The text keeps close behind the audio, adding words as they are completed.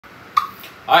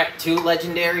Alright, 2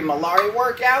 legendary Mallari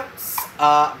workouts.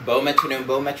 Bow metronome,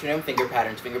 finger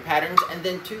patterns, and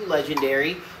then 2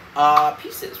 legendary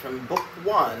pieces from book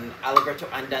 1, Allegretto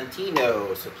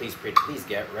Andantino. So please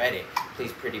get ready.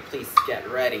 Please get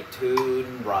ready.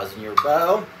 Tune, rosin your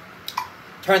bow.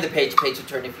 Turn the page to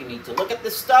turn if you need to look at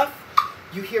this stuff.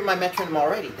 You hear my metronome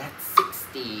already. That's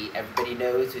 60. Everybody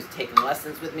knows who's taking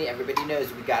lessons with me. Everybody knows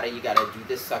you gotta do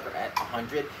this sucker at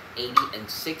 100, 80, and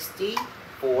 60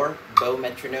 for bow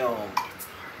metronome. It's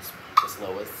the hardest one. The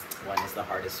slowest one is the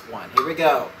hardest one. Here we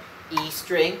go. E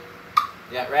string.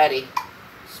 Get ready.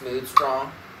 Smooth,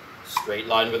 strong. Straight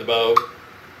line with the bow.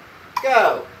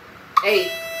 Go.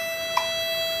 8.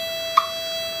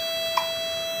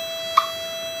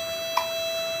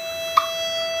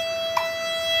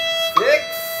 6.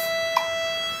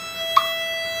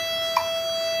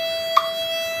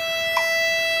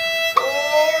 4.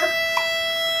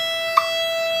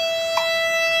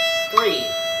 3.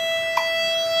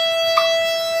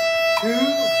 2.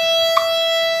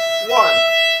 1.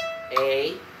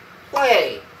 A.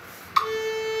 Play.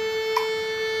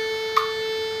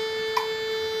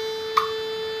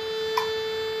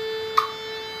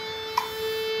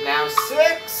 Now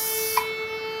 6.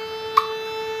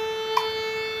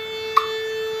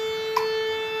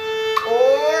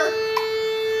 4.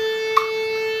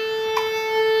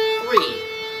 3.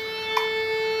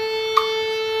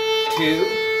 2.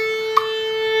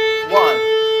 1.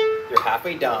 You're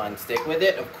halfway done. Stick with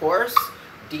it, of course.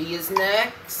 D is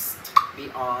next. Be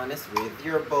honest with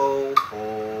your bow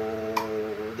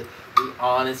hold. Be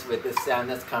honest with the sound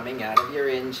that's coming out of your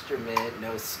instrument.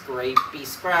 No scrapey,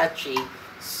 scratchy.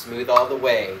 Smooth all the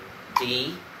way.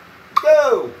 D.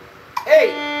 Go.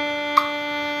 8.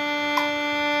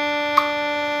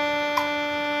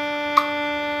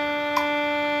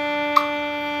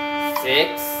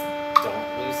 6. Don't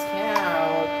lose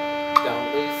count. Don't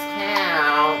lose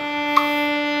count.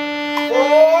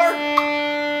 4.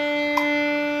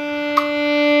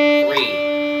 3.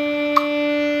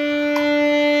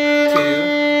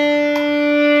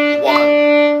 2.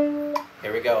 1.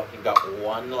 Here we go. You've got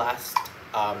one last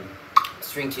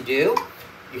string to do.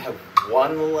 You have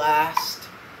one last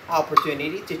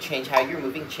opportunity to change how you're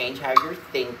moving, change how you're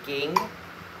thinking.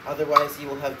 Otherwise, you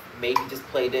will have maybe just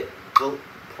played it. We'll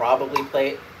probably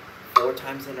play it 4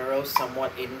 times in a row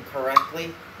somewhat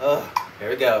incorrectly. Ugh.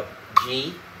 Here we go.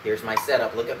 G. Here's my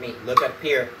setup. Look at me. Look up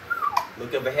here.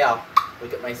 Look over here.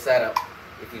 Look at my setup.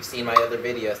 If you've seen my other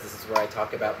videos, this is where I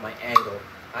talk about my angle.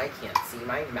 I can't see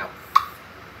my mouth.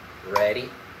 Ready?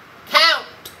 Count!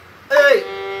 8.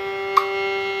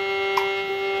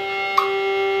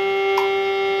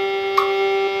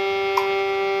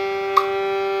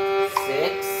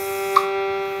 6.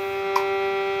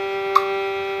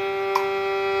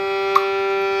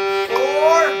 4.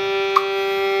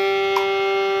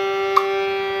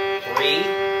 3.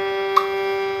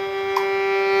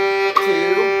 2.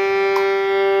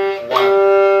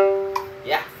 1.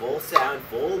 Yeah, full sound,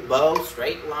 full bow,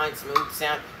 straight line, smooth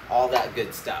sound, all that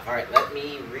good stuff. All right, let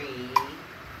me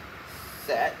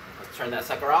reset. Let's turn that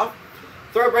sucker off.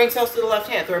 Throw brain cells to the left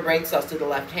hand. Throw brain cells to the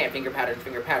left hand. Finger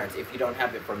patterns. If you don't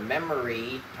have it from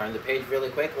memory, turn the page really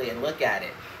quickly and look at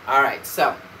it. All right,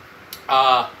 so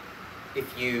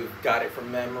if you got it from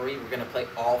memory, we're going to play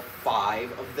all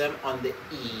 5 of them on the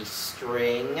E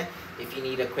string. If you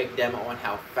need a quick demo on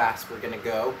how fast we're going to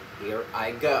go, here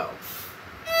I go.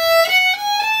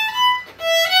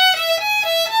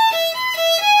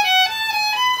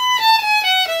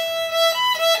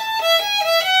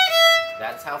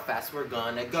 That's how fast we're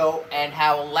gonna go and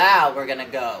how loud we're gonna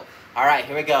go. All right,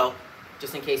 here we go.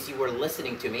 Just in case you were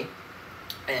listening to me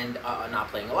and not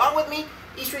playing along with me,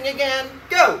 E string again,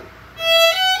 go.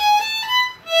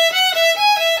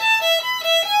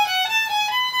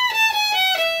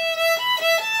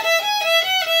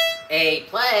 A,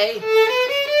 play.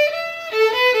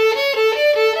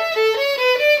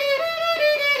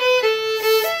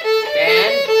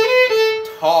 Stand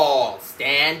tall.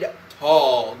 Stand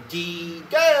tall. D,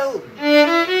 go.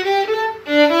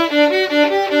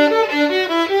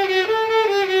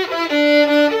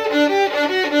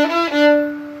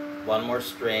 One more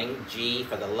string. G,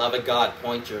 for the love of God,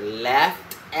 point your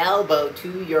left elbow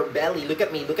to your belly. Look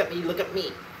at me, look at me, look at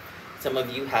me. Some of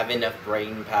you have enough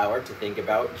brain power to think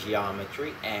about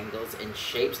geometry, angles, and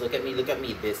shapes. Look at me, look at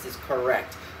me. This is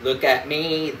correct. Look at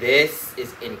me. This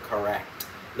is incorrect.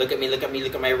 Look at me, look at me,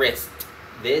 look at my wrist.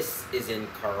 This is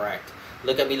incorrect.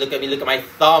 Look at me, look at me, look at my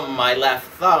thumb, my left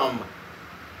thumb.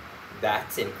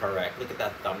 That's incorrect. Look at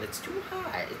that thumb. It's too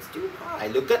high. It's too high.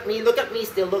 Look at me,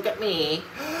 still look at me.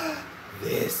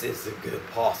 This is a good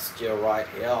posture right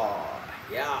here.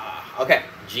 Yeah. Okay.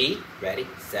 G. Ready,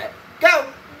 set, go.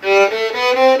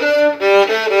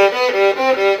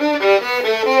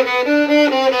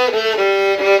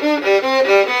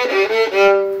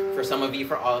 For some of you,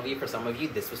 for all of you, for some of you,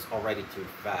 this was already too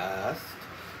fast.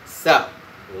 So,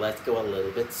 let's go a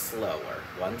little bit slower.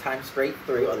 One time straight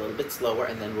through, a little bit slower,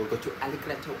 and then we'll go to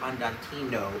Allegretto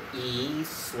Andantino. E,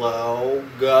 slow,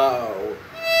 go.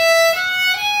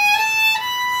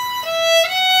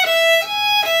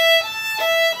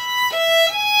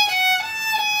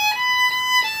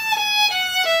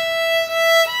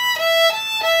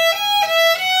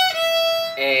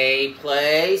 A,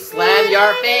 play, slam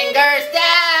your fingers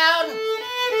down.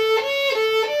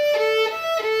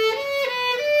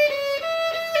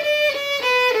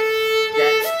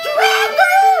 Get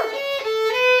stronger.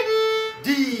 D.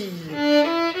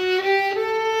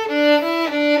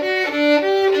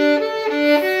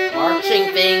 Marching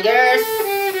fingers.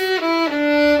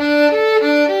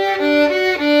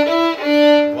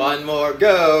 One more,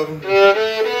 go.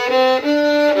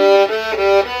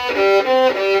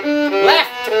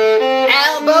 Left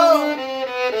elbow.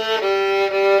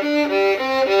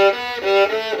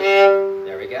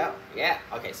 There we go. Yeah.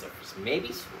 Okay, so maybe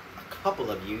a couple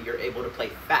of you, you're able to play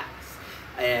fast.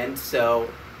 And so,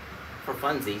 for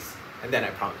funsies, and then I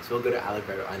promise, we'll go to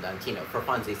Allegretto Andantino. For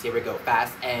funsies, here we go.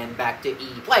 Fast and back to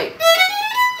E. Play.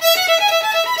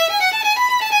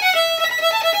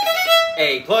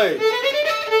 A, play.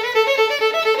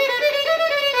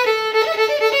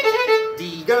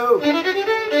 D, go.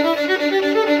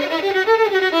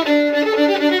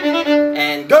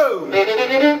 And go.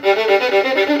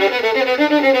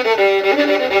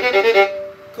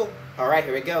 Cool. All right,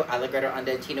 here we go. Allegretto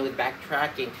Andantino with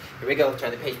backtracking. Here we go.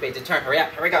 Turn the page to turn. Hurry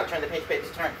up. Here we go. Turn the page to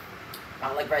turn.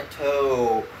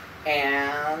 Allegretto.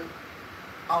 And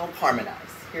I'll harmonize.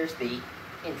 Here's the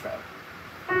intro.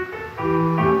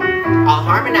 I'll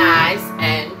harmonize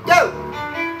and go.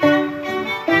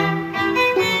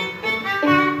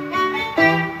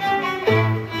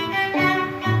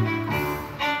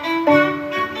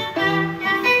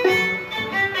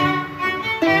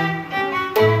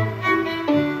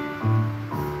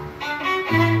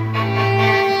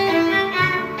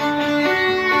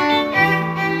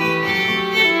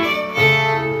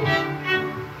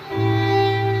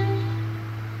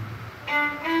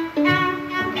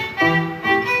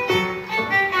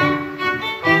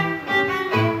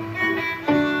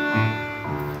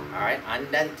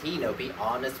 Andantino, be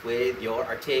honest with your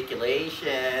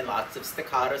articulation. Lots of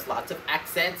staccatos, lots of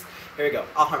accents. Here we go.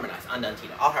 I'll harmonize.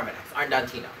 Andantino. I'll harmonize.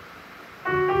 Andantino.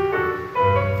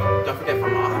 Don't forget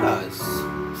fermatas.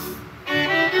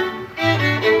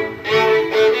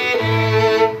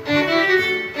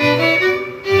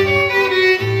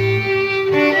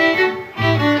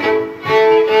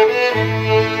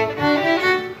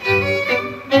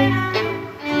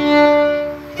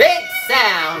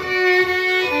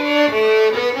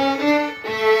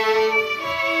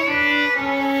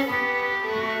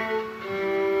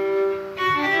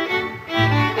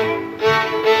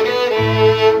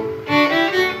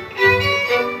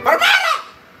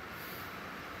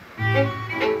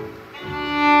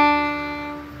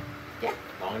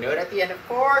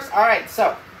 Alright,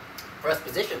 so rest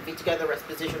position, feet together, rest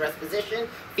position,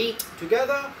 feet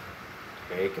together,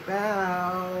 take a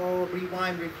bow,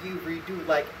 rewind, review, redo,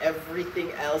 like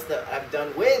everything else that I've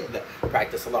done with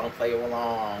practice along, play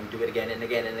along, do it again and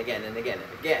again and again and again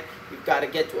and again. You've got to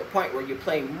get to a point where you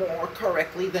play more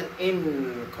correctly than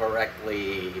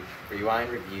incorrectly.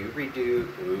 Rewind, review, redo,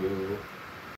 ooh.